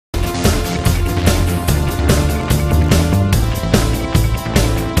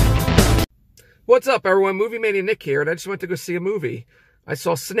What's up, everyone? Movie Mania Nick here, and I just went to go see a movie. I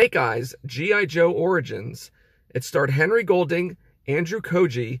saw Snake Eyes, G.I. Joe Origins. It starred Henry Golding, Andrew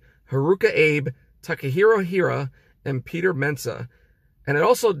Koji, Haruka Abe, Takahiro Hira, and Peter Mensah. And it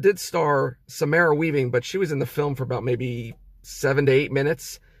also did star Samara Weaving, but she was in the film for about maybe 7 to 8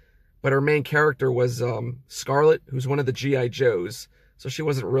 minutes. But her main character was Scarlet, who's one of the G.I. Joes. So she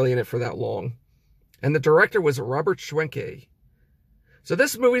wasn't really in it for that long. And the director was Robert Schwentke. So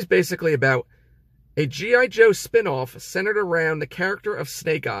this movie's basically about a G.I. Joe spin-off centered around the character of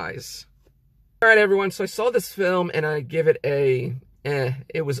Snake Eyes. Alright everyone, so I saw this film and I give it a,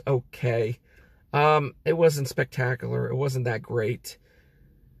 it was okay. It wasn't spectacular, it wasn't that great.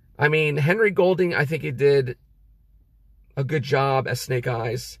 I mean, Henry Golding, I think he did a good job as Snake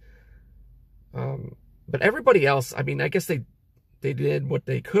Eyes. But everybody else, I mean, I guess they did what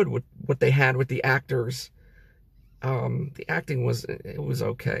they could with what they had with the actors. The acting was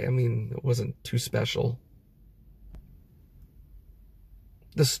okay. I mean, it wasn't too special.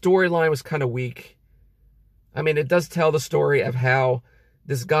 The storyline was kind of weak. I mean, it does tell the story of how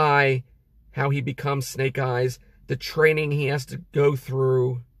this guy, how he becomes Snake Eyes, the training he has to go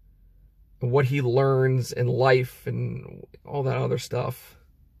through, and what he learns in life, and all that other stuff.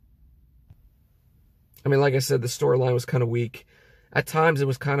 I mean, like I said, the storyline was kind of weak. At times, it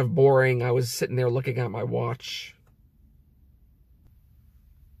was kind of boring. I was sitting there looking at my watch.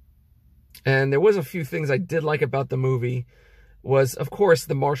 And there was a few things I did like about the movie. Was, of course,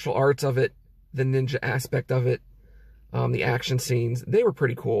 the martial arts of it, the ninja aspect of it, the action scenes. They were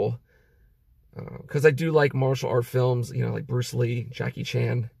pretty cool. Because I do like martial art films, you know, like Bruce Lee, Jackie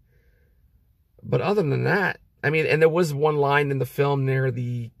Chan. But other than that, I mean, and there was one line in the film near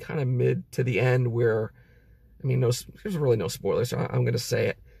the kind of mid to the end where, I mean, there's really no spoilers, so I'm going to say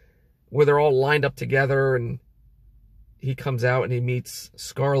it, where they're all lined up together and he comes out and he meets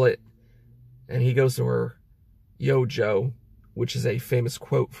Scarlet and he goes to her, "Yo, Joe," which is a famous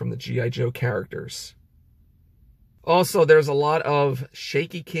quote from the G.I. Joe characters. Also, there's a lot of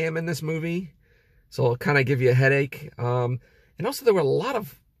shaky cam in this movie, so it'll kind of give you a headache. And also, there were a lot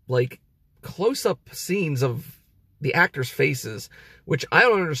of, like, close-up scenes of the actors' faces, which I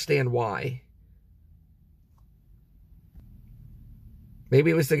don't understand why.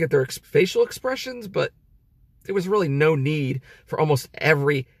 Maybe it was to get their facial expressions, but there was really no need for almost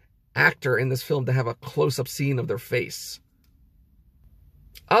every actor in this film to have a close-up scene of their face.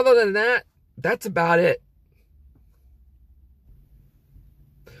 Other than that, that's about it.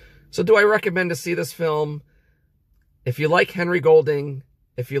 So do I recommend to see this film? If you like Henry Golding,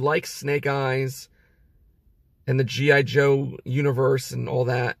 if you like Snake Eyes, and the G.I. Joe universe and all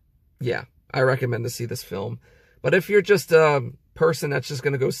that, yeah, I recommend to see this film. But if you're just a person that's just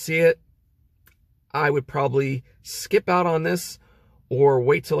going to go see it, I would probably skip out on this or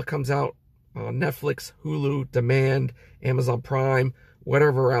wait till it comes out on Netflix, Hulu, Demand, Amazon Prime,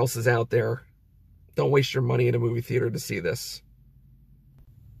 whatever else is out there. Don't waste your money in a movie theater to see this.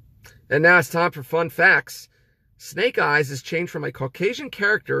 And now it's time for fun facts. Snake Eyes is changed from a Caucasian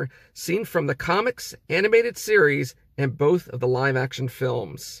character seen from the comics, animated series, and both of the live-action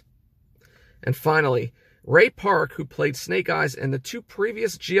films. And finally, Ray Park, who played Snake Eyes in the 2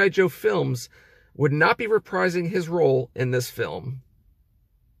 previous G.I. Joe films, would not be reprising his role in this film.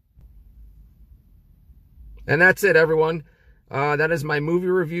 And that's it, everyone. That is my movie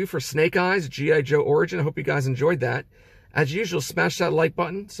review for Snake Eyes, G.I. Joe Origin. I hope you guys enjoyed that. As usual, smash that like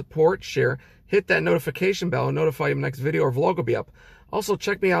button, support, share, hit that notification bell, and notify you when next video or vlog will be up. Also,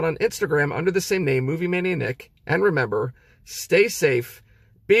 check me out on Instagram under the same name, Movie Mania Nick. And remember, stay safe,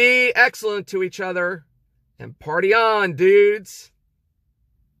 be excellent to each other, and party on, dudes!